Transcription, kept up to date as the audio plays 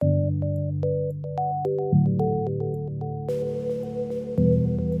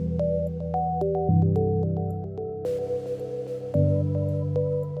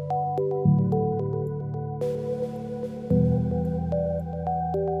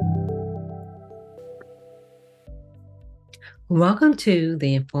Welcome to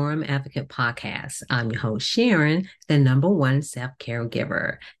the Informed Advocate Podcast. I'm your host, Sharon, the number one self-care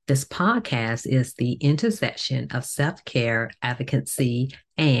giver. This podcast is the intersection of self-care, advocacy,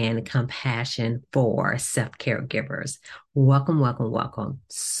 and compassion for self-care givers. Welcome, welcome, welcome.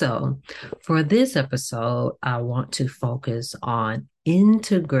 So, for this episode, I want to focus on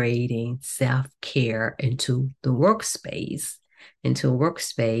integrating self-care into workspace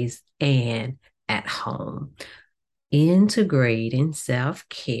and at home, integrating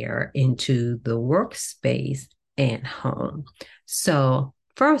self-care into the workspace and home. So,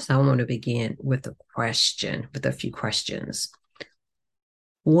 first, I want to begin with a few questions.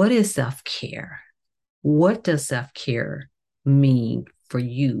 What is self-care? What does self-care mean for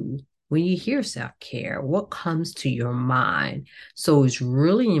you? When you hear self-care, what comes to your mind? So it's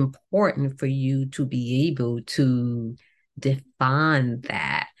really important for you to be able to define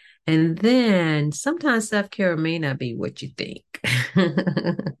that. And then sometimes self-care may not be what you think.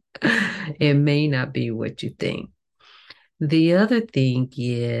 It may not be what you think. The other thing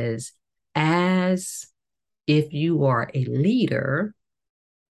is, as if you are a leader,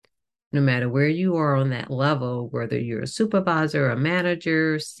 no matter where you are on that level, whether you're a supervisor, a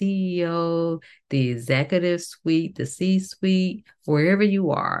manager, CEO, the executive suite, the C suite, wherever you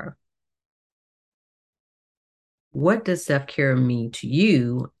are, what does self care mean to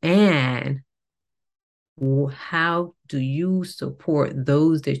you? And how do you support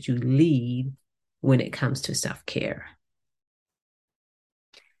those that you lead when it comes to self care?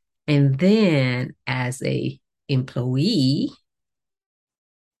 And then as a employee,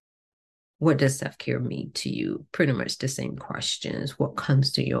 what does self-care mean to you? Pretty much the same questions. What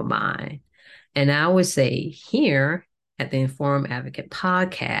comes to your mind? And I would say here at the Informed Advocate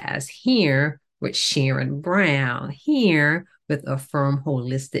podcast, here with Sharon Brown, here with Affirm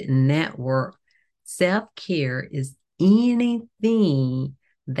Holistic Network, self-care is anything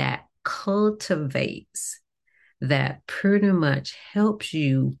that cultivates, that pretty much helps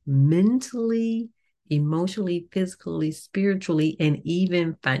you mentally, emotionally, physically, spiritually, and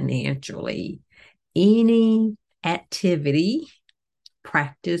even financially. Any activity,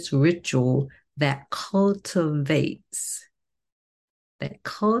 practice, ritual that cultivates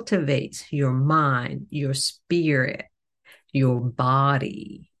your mind, your spirit, your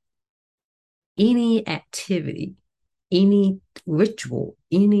body, any activity, any ritual,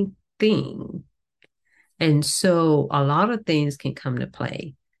 anything. And so a lot of things can come to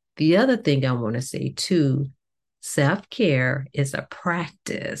play. The other thing I want to say too, self-care is a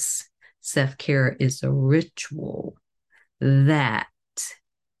practice. Self-care is a ritual that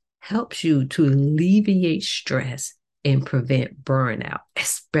helps you to alleviate stress and prevent burnout,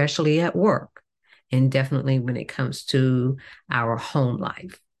 especially at work, and definitely when it comes to our home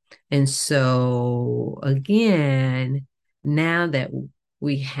life. And so, again, now that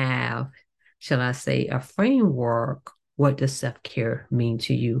we have, shall I say, a framework, what does self care mean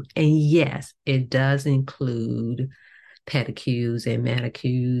to you? And yes, it does include pedicures and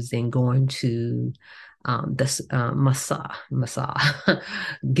manicures and going to the massage,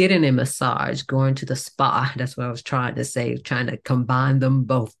 getting a massage, going to the spa. That's what I was trying to say, trying to combine them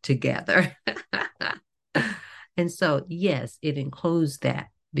both together. And so, yes, it includes that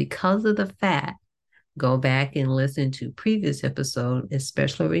because of the fact, go back and listen to previous episode,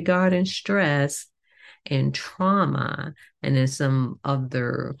 especially regarding stress and trauma, and then some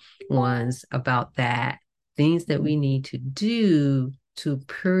other ones about that, things that we need to do to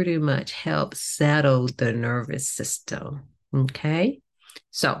pretty much help settle the nervous system. Okay.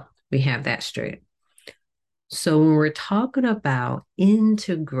 So we have that straight. So when we're talking about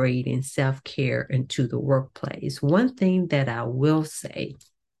integrating self-care into the workplace, one thing that I will say,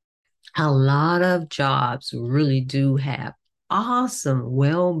 a lot of jobs really do have awesome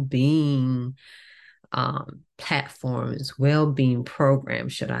well-being platforms, well-being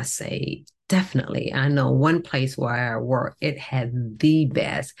programs, should I say. Definitely. I know one place where I work, it had the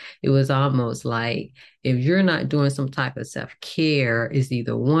best. It was almost like if you're not doing some type of self-care, it's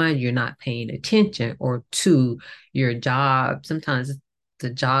either one, you're not paying attention, or two, your job, sometimes the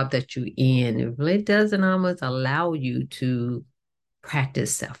job that you're in, it really doesn't almost allow you to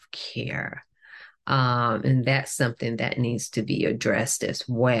practice self-care. And that's something that needs to be addressed as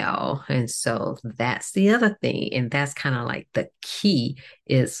well. And so that's the other thing. And that's kind of like the key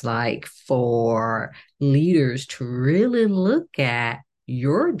is like for leaders to really look at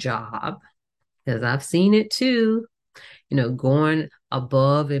your job, because I've seen it too, going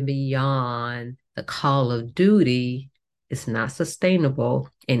above and beyond the call of duty is not sustainable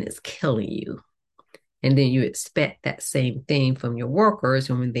and it's killing you. And then you expect that same thing from your workers,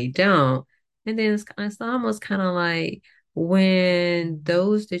 and when they don't, and then it's almost kind of like, when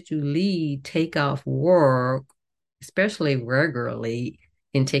those that you lead take off work, especially regularly,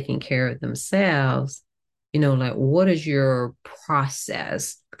 in taking care of themselves, like what is your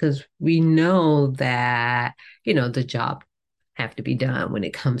process? Because we know that, the job have to be done when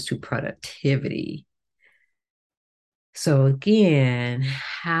it comes to productivity. So again,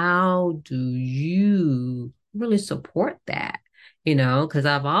 how do you really support that? Because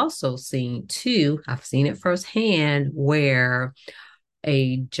I've also seen too, I've seen it firsthand where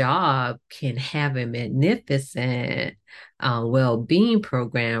a job can have a magnificent well-being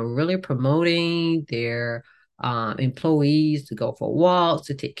program, really promoting their employees to go for walks,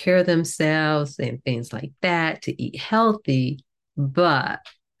 to take care of themselves and things like that, to eat healthy, but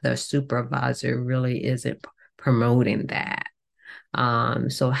the supervisor really isn't promoting that.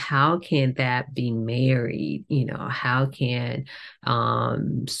 So how can that be married? How can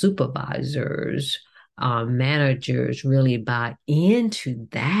supervisors, managers really buy into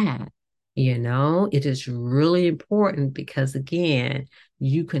that? It is really important because again,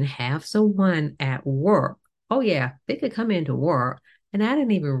 you can have someone at work. Oh yeah, they could come into work. And I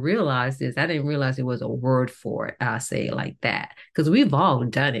didn't even realize this. I didn't realize there was a word for it. I say it like that because we've all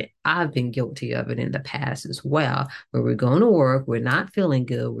done it. I've been guilty of it in the past as well where we're going to work, we're not feeling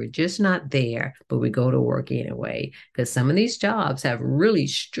good, we're just not there, but we go to work anyway. Because some of these jobs have really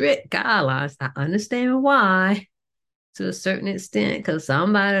strict guidelines. I understand why to a certain extent, because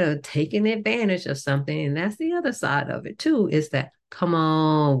somebody are taking advantage of something. And that's the other side of it too, is that come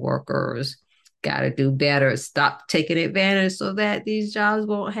on, workers. Got to do better. Stop taking advantage so that these jobs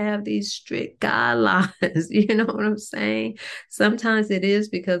won't have these strict guidelines. You know what I'm saying? Sometimes it is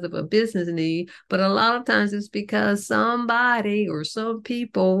because of a business need, but a lot of times it's because somebody or some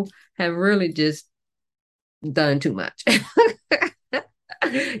people have really just done too much.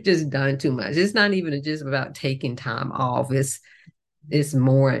 Just done too much. It's not even just about taking time off. It's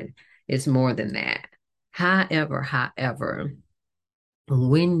more it's more than that. However,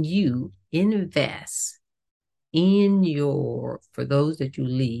 when you invest for those that you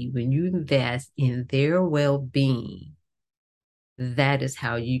lead, when you invest in their well-being, that is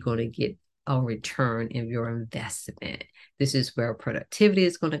how you're going to get a return in your investment. This is where productivity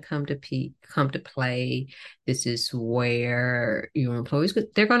is going to come to play. This is where your employees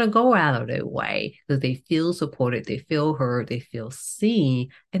they're going to go out of their way because they feel supported, they feel heard, they feel seen,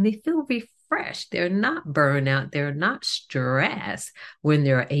 and they feel refreshed. They're not burned out, they're not stressed when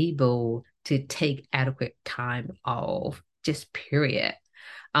they're able to take adequate time off. Just period.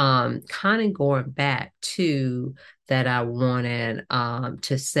 Kind of going back to that, I wanted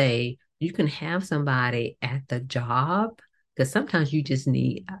to say you can have somebody at the job because sometimes you just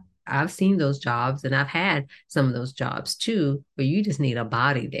need. I've seen those jobs and I've had some of those jobs too, where you just need a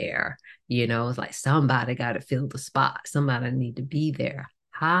body there. It's like somebody got to fill the spot. Somebody need to be there.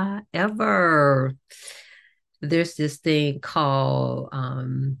 However, there's this thing called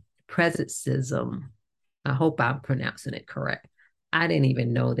presencism. I hope I'm pronouncing it correct. I didn't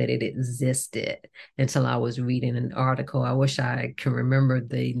even know that it existed until I was reading an article. I wish I can remember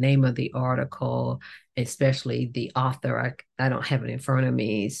the name of the article, especially the author. I don't have it in front of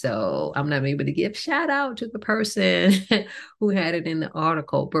me, so I'm not able to give shout out to the person who had it in the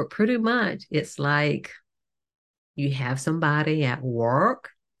article. But pretty much, it's like you have somebody at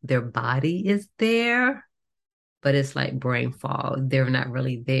work, their body is there, but it's like brain fog. They're not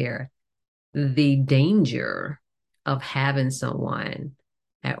really there. The danger of having someone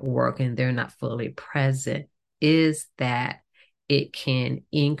at work and they're not fully present is that it can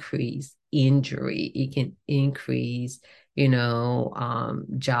increase injury. It can increase,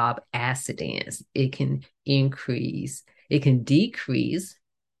 job accidents. It can decrease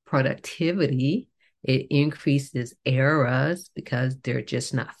productivity. It increases errors because they're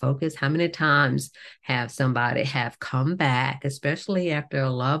just not focused. How many times have somebody have come back, especially after a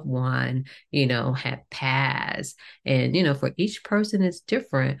loved one, had passed? And, for each person it's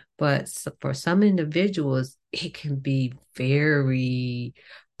different, but for some individuals, it can be very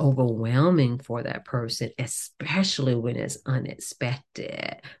overwhelming for that person, especially when it's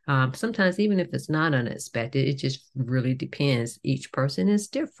unexpected. Sometimes, even if it's not unexpected, it just really depends. Each person is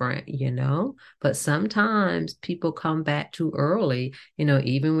different, but sometimes people come back too early,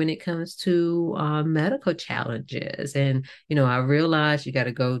 even when it comes to medical challenges. And, I realize you got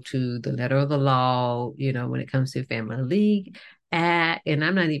to go to the letter of the law, when it comes to Family League Act. And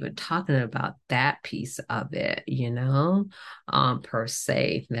I'm not even talking about that piece of it, per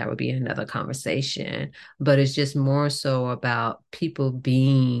se. That would be another conversation. But it's just more so about people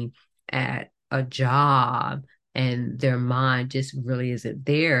being at a job and their mind just really isn't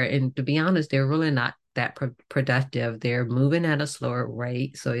there. And to be honest, they're really not that productive. They're moving at a slower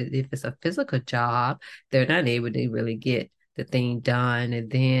rate. So if it's a physical job, they're not able to really get the thing done.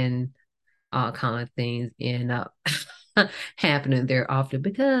 And then all kind of things end up happening there often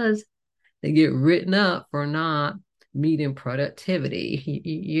because they get written up for not meeting productivity.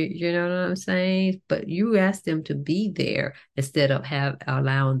 You know what I'm saying? But you ask them to be there instead of have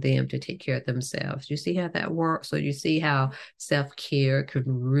allowing them to take care of themselves. You see how that works? So you see how self-care can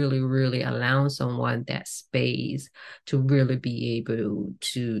really, really allow someone that space to really be able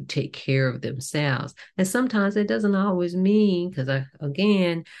to take care of themselves. And sometimes it doesn't always mean, because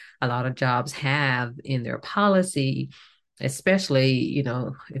again, a lot of jobs have in their policy, especially,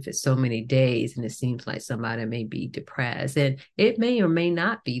 if it's so many days and it seems like somebody may be depressed, and it may or may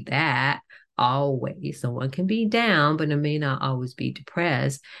not be that always. Someone can be down, but it may not always be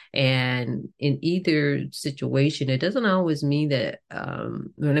depressed. And in either situation, it doesn't always mean that, well,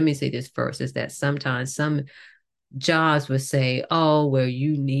 let me say this first, is that sometimes some jobs would say, oh, well,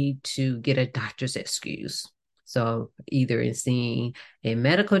 you need to get a doctor's excuse. So either in seeing a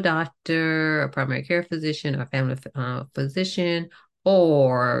medical doctor, a primary care physician, or family physician,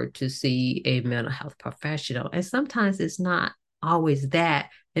 or to see a mental health professional. And sometimes it's not always that.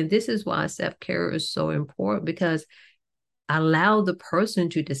 And this is why self-care is so important, because allow the person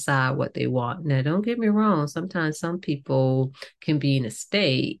to decide what they want. Now, don't get me wrong. Sometimes some people can be in a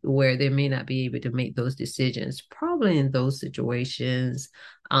state where they may not be able to make those decisions. Probably in those situations,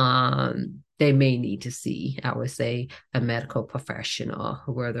 they may need to see, I would say, a medical professional,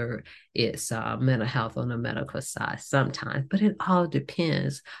 whether it's mental health on the medical side sometimes, but it all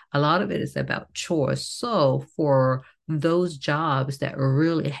depends. A lot of it is about choice. So for those jobs that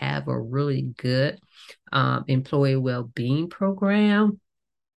really have a really good employee well-being program,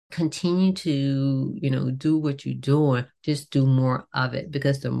 continue to, do what you're doing, just do more of it,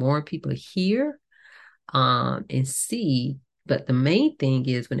 because the more people hear and see, but the main thing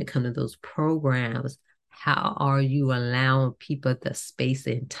is when it comes to those programs, how are you allowing people the space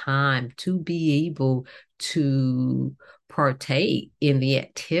and time to be able to partake in the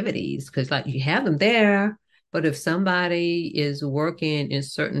activities? Because like you have them there, but if somebody is working in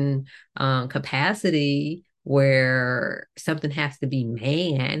certain capacity where something has to be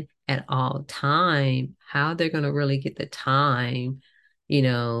manned at all time, how they're going to really get the time,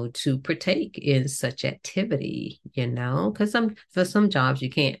 to partake in such activity, because for some jobs you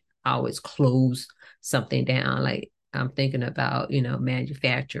can't always close something down. Like I'm thinking about,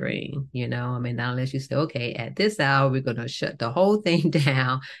 manufacturing, I mean, not unless you say, okay, at this hour, we're going to shut the whole thing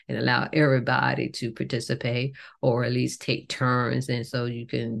down and allow everybody to participate or at least take turns. And so you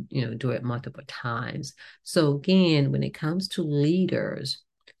can, do it multiple times. So again, when it comes to leaders,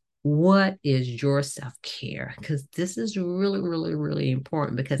 what is your self-care? Because this is really, really, really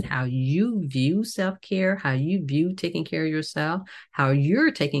important, because how you view self-care, how you view taking care of yourself, how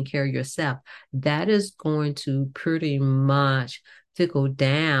you're taking care of yourself, that is going to pretty much trickle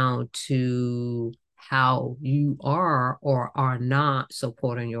down to how you are or are not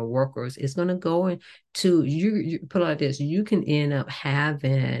supporting your workers. It's going to go into you put it like this, you can end up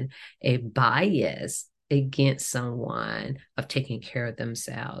having a bias against someone of taking care of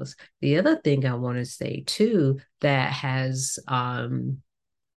themselves. The other thing I want to say too that has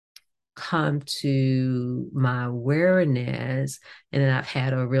come to my awareness, and then I've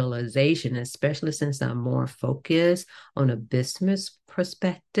had a realization, especially since I'm more focused on a business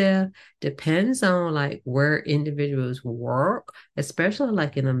perspective, depends on like where individuals work, especially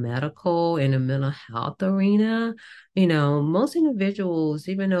like in the medical and the mental health arena. Most individuals,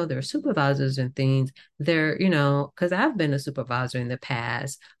 even though they're supervisors and things, they're, because I've been a supervisor in the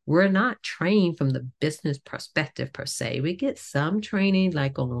past, we're not trained from the business perspective per se. We get some training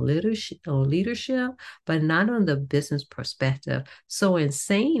like on leadership, but not on the business perspective. So in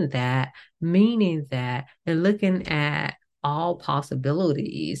saying that, meaning that, and looking at all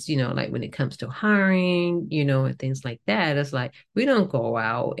possibilities, like when it comes to hiring, and things like that, it's like we don't go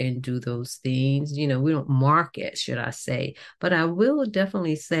out and do those things, we don't market, should I say. But I will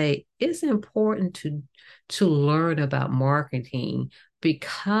definitely say it's important to learn about marketing,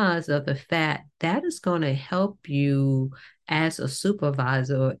 because of the fact that is going to help you as a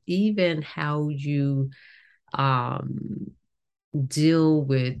supervisor, even how you um, deal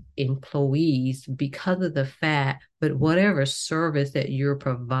with employees, because of the fact, but whatever service that you're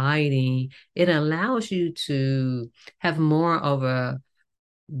providing, it allows you to have more of a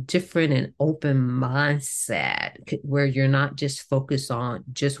different and open mindset where you're not just focused on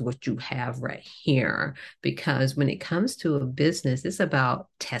just what you have right here. Because when it comes to a business, it's about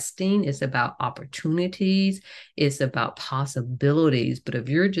testing, it's about opportunities, it's about possibilities. But if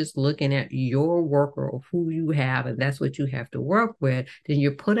you're just looking at your work or who you have, and that's what you have to work with, then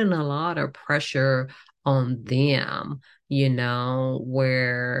you're putting a lot of pressure on them,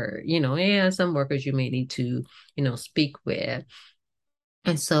 where, yeah, some workers you may need to, speak with.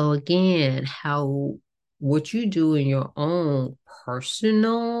 And so again, how what you do in your own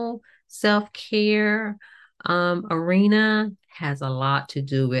personal self-care arena has a lot to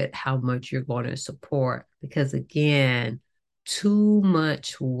do with how much you're going to support. Because again, too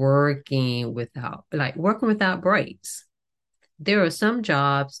much working without breaks. There are some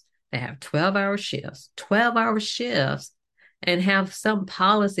jobs that have 12-hour shifts, and have some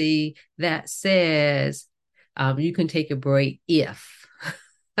policy that says you can take a break if.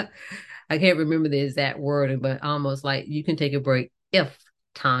 I can't remember the exact wording, but almost like you can take a break if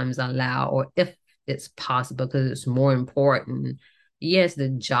times allow or if it's possible because it's more important. Yes, the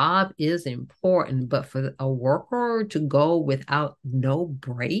job is important, but for a worker to go without no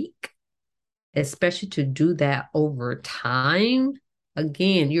break, especially to do that over time,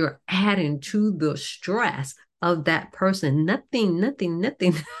 again, you're adding to the stress of that person. Nothing,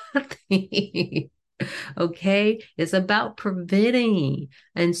 nothing. Okay. It's about preventing.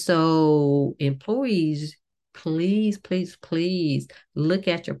 And so, employees, please look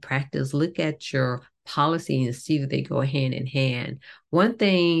at your practice, look at your policy and see if they go hand in hand. One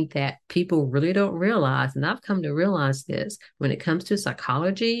thing that people really don't realize, and I've come to realize this when it comes to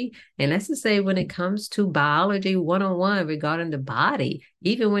psychology, and let's just say when it comes to biology 101 regarding the body,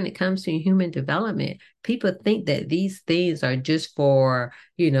 even when it comes to human development, people think that these things are just for,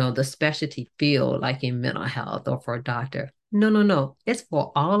 the specialty field, like in mental health or for a doctor. No, no, no. It's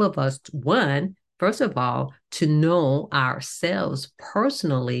for all of us. One, first of all, to know ourselves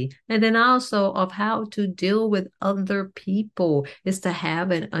personally, and then also of how to deal with other people is to have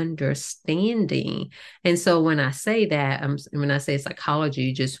an understanding. And so when I say that, when I say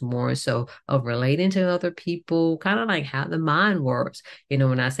psychology, just more so of relating to other people, kind of like how the mind works.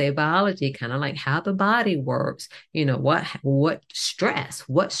 When I say biology, kind of like how the body works. What stress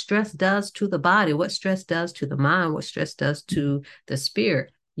does to the body, what stress does to the mind, what stress does to the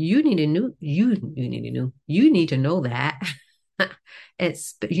spirit. You need to know that. You need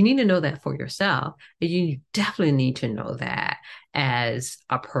to know that for yourself. And you definitely need to know that as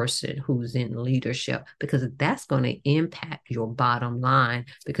a person who's in leadership, because that's going to impact your bottom line.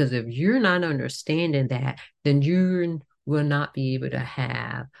 Because if you're not understanding that, then you will not be able to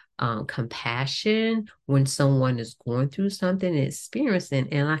have compassion when someone is going through something and experiencing.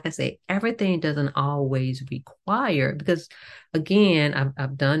 And like I say, everything doesn't always require, because again,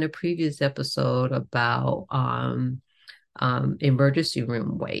 I've done a previous episode about emergency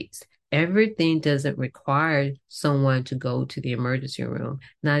room waits. Everything doesn't require someone to go to the emergency room.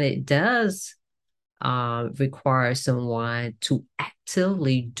 Now, it does require someone to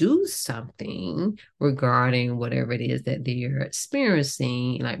actively do something regarding whatever it is that they're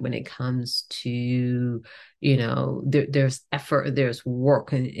experiencing. Like when it comes to, there's effort, there's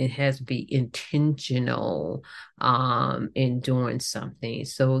work, and it has to be intentional in doing something.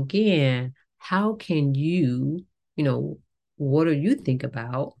 So again, how can what do you think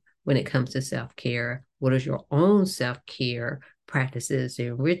about when it comes to self-care? What is your own self-care practices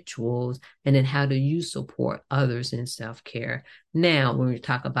and rituals? And then how do you support others in self-care? Now, when we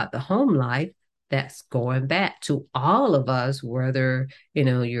talk about the home life, that's going back to all of us, whether,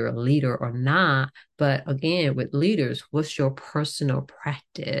 you're a leader or not. But again, with leaders, what's your personal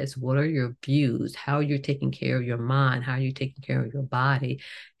practice? What are your views? How are you taking care of your mind? How are you taking care of your body?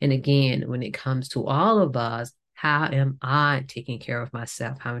 And again, when it comes to all of us, how am I taking care of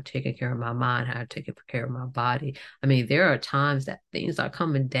myself? How am I taking care of my mind? How am I taking care of my body? I mean, there are times that things are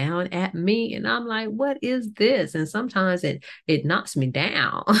coming down at me and I'm like, what is this? And sometimes it knocks me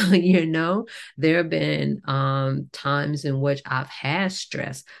down, There have been times in which I've had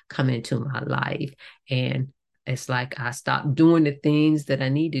stress come into my life, and it's like I stopped doing the things that I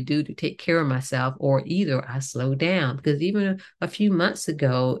need to do to take care of myself, or either I slow down. Because even a few months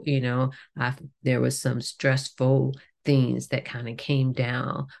ago, there was some stressful things that kind of came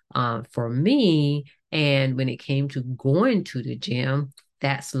down for me. And when it came to going to the gym,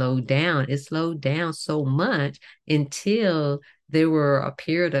 that slowed down. It slowed down so much until there were a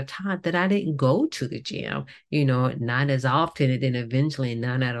period of time that I didn't go to the gym, not as often, and then eventually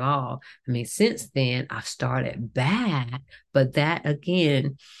none at all. I mean, since then I've started back, but that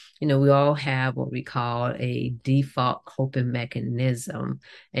again, we all have what we call a default coping mechanism.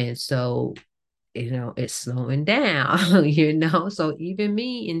 And so it's slowing down, So even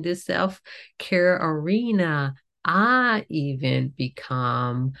me in this self-care arena, I even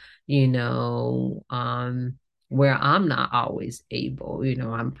become, you know, um, where I'm not always able,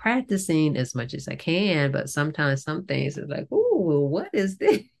 I'm practicing as much as I can, but sometimes some things are like, oh, what is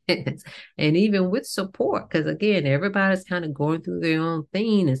this? And even with support, because again, everybody's kind of going through their own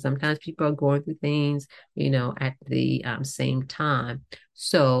thing, and sometimes people are going through things, at the same time.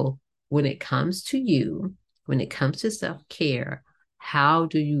 So when it comes to you, when it comes to self-care, how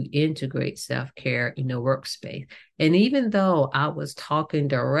do you integrate self-care in the workspace? And even though I was talking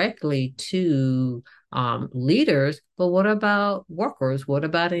directly to leaders, but what about workers? What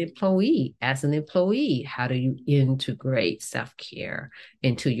about an employee? As an employee, how do you integrate self-care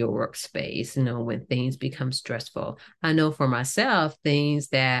into your workspace, when things become stressful? I know for myself, things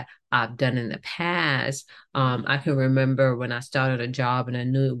that I've done in the past. I can remember when I started a job and I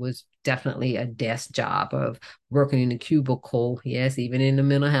knew it was definitely a desk job of working in a cubicle. Yes, even in the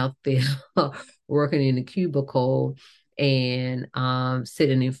mental health field, working in a cubicle and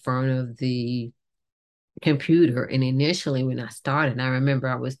sitting in front of the computer. And initially when I started, I remember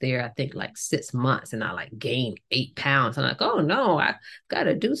I was there, I think like 6 months, and I like gained 8 pounds. I'm like, oh no, I got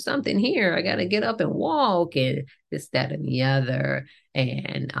to do something here. I got to get up and walk and this, that, and the other.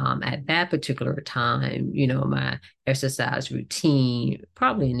 And at that particular time, my exercise routine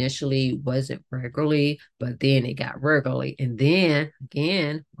probably initially wasn't regularly, but then it got regularly. And then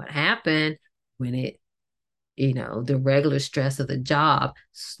again, what happened when the regular stress of the job,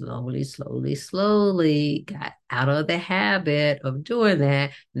 slowly got out of the habit of doing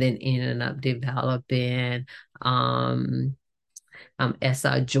that, then ended up developing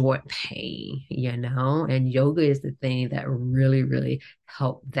SI joint pain, and yoga is the thing that really, really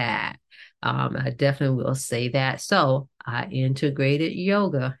helped that. I definitely will say that. So I integrated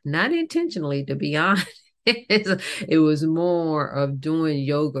yoga, not intentionally, to be honest. It was more of doing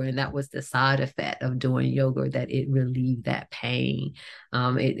yoga, and that was the side effect of doing yoga, that it relieved that pain.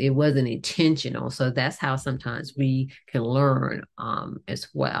 It wasn't intentional. So that's how sometimes we can learn as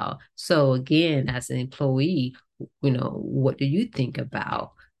well. So again, as an employee, what do you think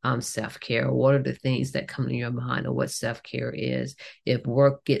about self-care? What are the things that come to your mind of what self-care is? If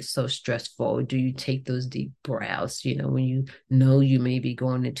work gets so stressful, do you take those deep breaths, when you know you may be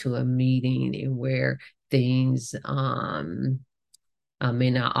going into a meeting and where things may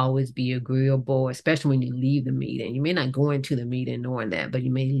not always be agreeable, especially when you leave the meeting. You may not go into the meeting knowing that, but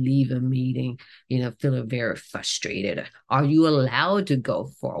you may leave a meeting, feeling very frustrated. Are you allowed to go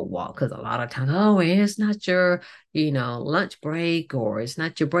for a walk? Because a lot of times, oh, it's not your, lunch break, or it's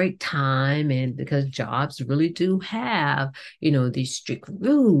not your break time. And because jobs really do have, these strict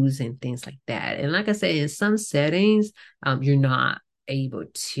rules and things like that. And like I say, in some settings, you're not able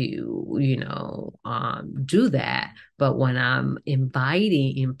to, do that. But when I'm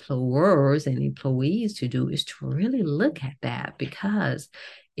inviting employers and employees to do is to really look at that, because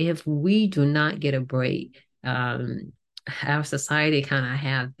if we do not get a break, our society kind of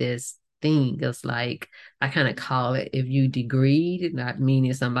have this thing. It's like, I kind of call it, if you degree, not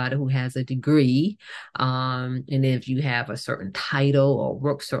meaning somebody who has a degree, and if you have a certain title or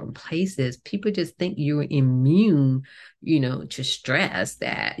work certain places, people just think you're immune, to stress,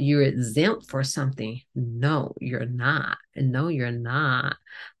 that you're exempt for something. No, you're not. No, you're not.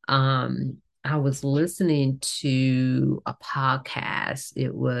 I was listening to a podcast.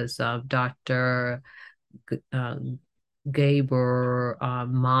 It was Dr. Gabor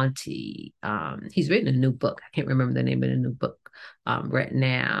Monty. He's written a new book. I can't remember the name of the new book right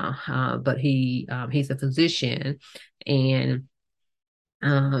now, but he's a physician, and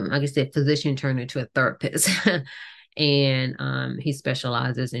like I said, physician turned into a therapist. And he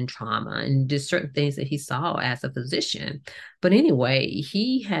specializes in trauma and just certain things that he saw as a physician. But anyway,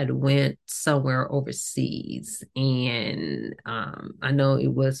 he had went somewhere overseas, and I know it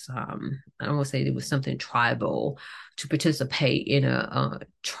was I don't want to say it was something tribal, to participate in a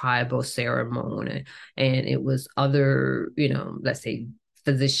tribal ceremony, and it was other, let's say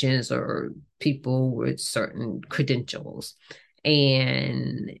physicians or people with certain credentials.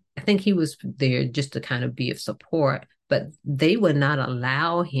 And I think he was there just to kind of be of support. but they would not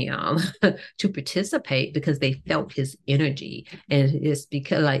allow him to participate because they felt his energy. And it's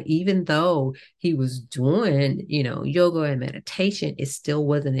because, like, even though he was doing, yoga and meditation, it still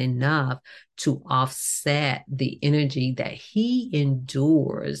wasn't enough to offset the energy that he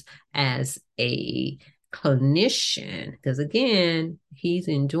endures as a clinician. Because again, he's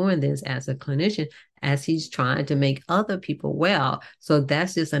enduring this as a clinician as he's trying to make other people well. So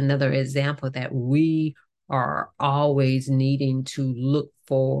that's just another example that we are always needing to look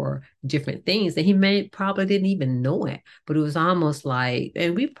for different things. And he may probably didn't even know it, but it was almost like,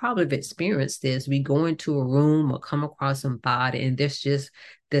 and we probably have experienced this. We go into a room or come across somebody and there's just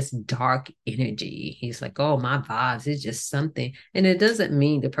this dark energy. He's like, oh, my vibes is just something. And it doesn't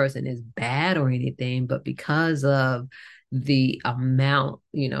mean the person is bad or anything, but because of the amount,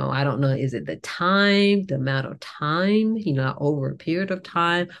 I don't know, is it the amount of time, over a period of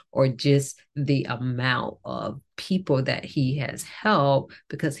time, or just the amount of people that he has helped?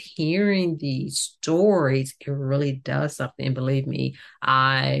 Because hearing these stories, it really does something. And believe me,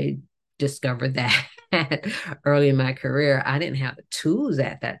 I discovered that early in my career. I didn't have the tools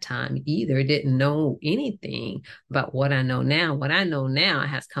at that time either, didn't know anything about what I know now. What I know now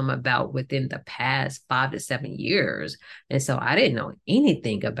has come about within the past 5 to 7 years. And so I didn't know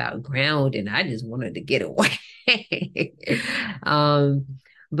anything about grounding. I just wanted to get away. um,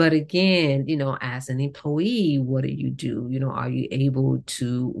 but again, as an employee, what do you do? Are you able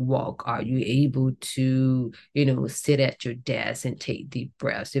to walk? Are you able to, sit at your desk and take deep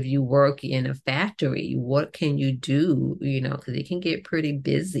breaths? If you work in a factory, what can you do? Because it can get pretty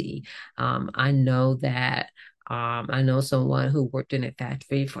busy. I know someone who worked in a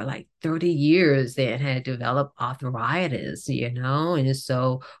factory for like 30 years and had developed arthritis, and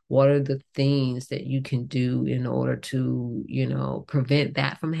so what are the things that you can do in order to, prevent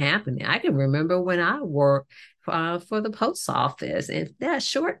that from happening? I can remember when I worked for the post office, and that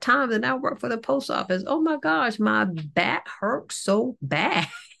short time that I worked for the post office, oh my gosh, my back hurt so bad.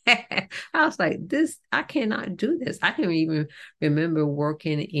 I was like, I cannot do this. I can even remember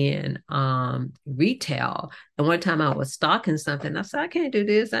working in retail. And one time I was stocking something. I said, I can't do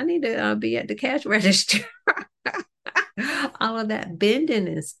this. I need to be at the cash register. All of that bending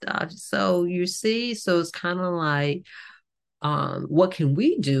and stuff. So you see, so it's kind of like, what can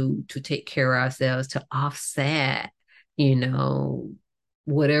we do to take care of ourselves to offset, you know,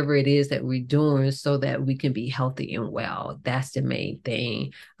 whatever it is that we're doing so that we can be healthy and well. That's the main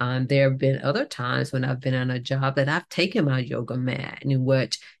thing. There have been other times when I've been on a job that I've taken my yoga mat, in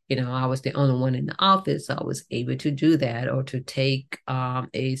which, I was the only one in the office. So I was able to do that, or to take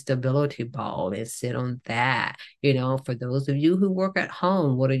a stability ball and sit on that. For those of you who work at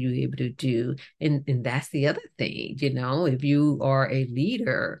home, what are you able to do? And that's the other thing, if you are a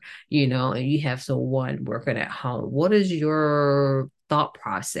leader, and you have someone working at home, what is your thought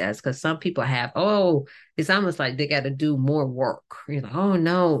process? Because some people have, oh, it's almost like they got to do more work. Oh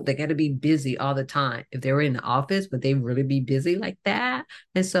no, they got to be busy all the time. If they were in the office, would they really be busy like that?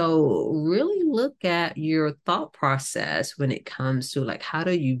 And so really look at your thought process when it comes to, like, how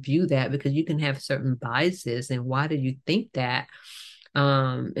do you view that? Because you can have certain biases, and why do you think that?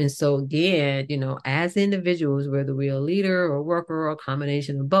 And so again, as individuals, whether we're a leader or worker or a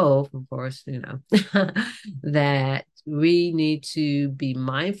combination of both, of course, that we need to be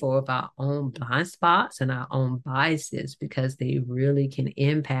mindful of our own blind spots and our own biases, because they really can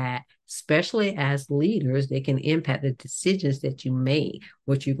impact, especially as leaders, they can impact the decisions that you make,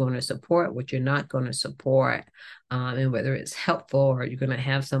 what you're going to support, what you're not going to support, and whether it's helpful, or you're going to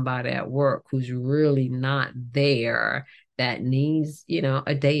have somebody at work who's really not there, that needs,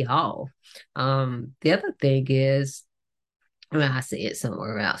 a day off. The other thing is, I say it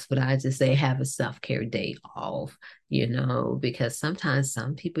somewhere else, but I just say have a self-care day off, because sometimes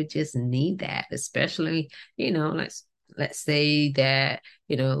some people just need that, especially, let's say that,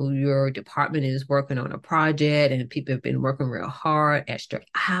 your department is working on a project and people have been working real hard, extra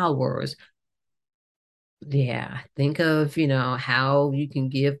hours. Yeah, think of, how you can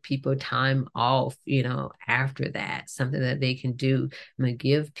give people time off, after that, something that they can do. I'm gonna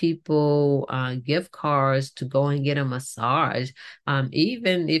give people gift cards to go and get a massage.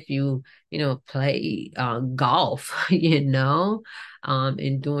 Even if play golf,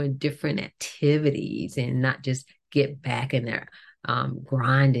 and doing different activities, and not just get back in there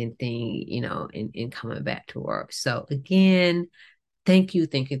grinding thing, and coming back to work. So again, thank you,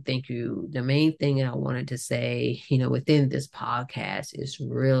 thank you, thank you. The main thing I wanted to say, within this podcast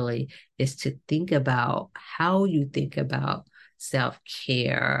is to think about how you think about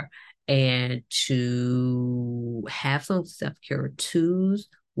self-care, and to have some self-care tools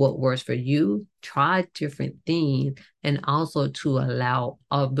what works for you, try different things, and also to allow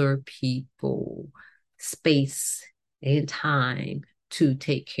other people space and time to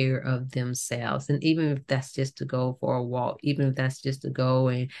take care of themselves. And even if that's just to go for a walk, even if that's just to go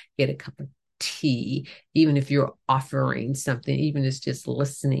and get a cup of tea, even if you're offering something, even if it's just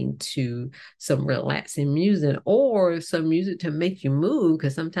listening to some relaxing music or some music to make you move,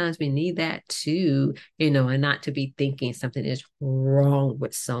 because sometimes we need that too, and not to be thinking something is wrong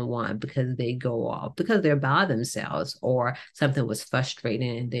with someone because they go off, because they're by themselves, or something was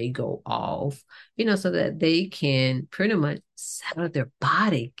frustrating and they go off, so that they can pretty much settle their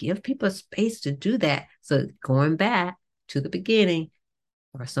body, give people space to do that. So going back to the beginning,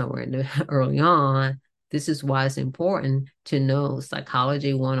 or somewhere early on, this is why it's important to know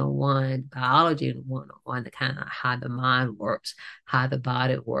psychology 101, biology 101, the kind of how the mind works, how the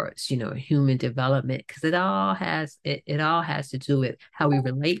body works, human development, because it all has to do with how we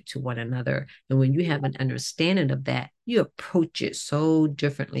relate to one another. And when you have an understanding of that, you approach it so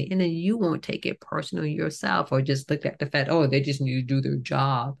differently. And then you won't take it personal yourself or just look at the fact, oh, they just need to do their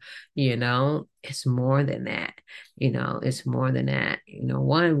job. It's more than that. It's more than that.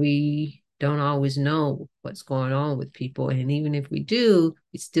 One, we don't always know what's going on with people. And even if we do,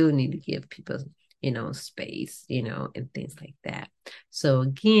 we still need to give people, space, and things like that. So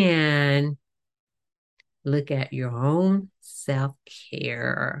again, look at your own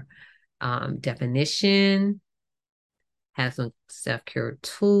self-care definition, have some self-care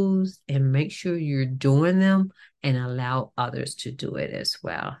tools, and make sure you're doing them and allow others to do it as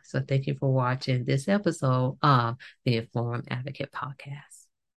well. So thank you for watching this episode of the Informed Advocate Podcast.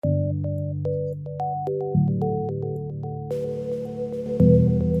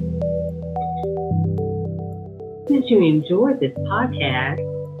 Since you enjoyed this podcast,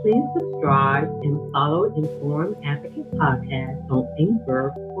 please subscribe and follow Informed Advocate Podcast on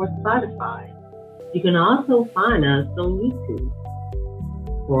Anchor or Spotify. You can also find us on YouTube.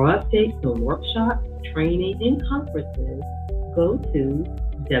 For updates on workshops, training, and conferences, go to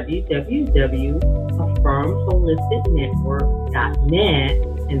www.affirmholisticnetwork.net,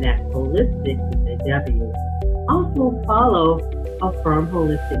 and that's holistic with a W. Also follow Affirm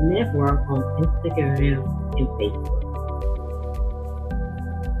Holistic Network on Instagram and Facebook.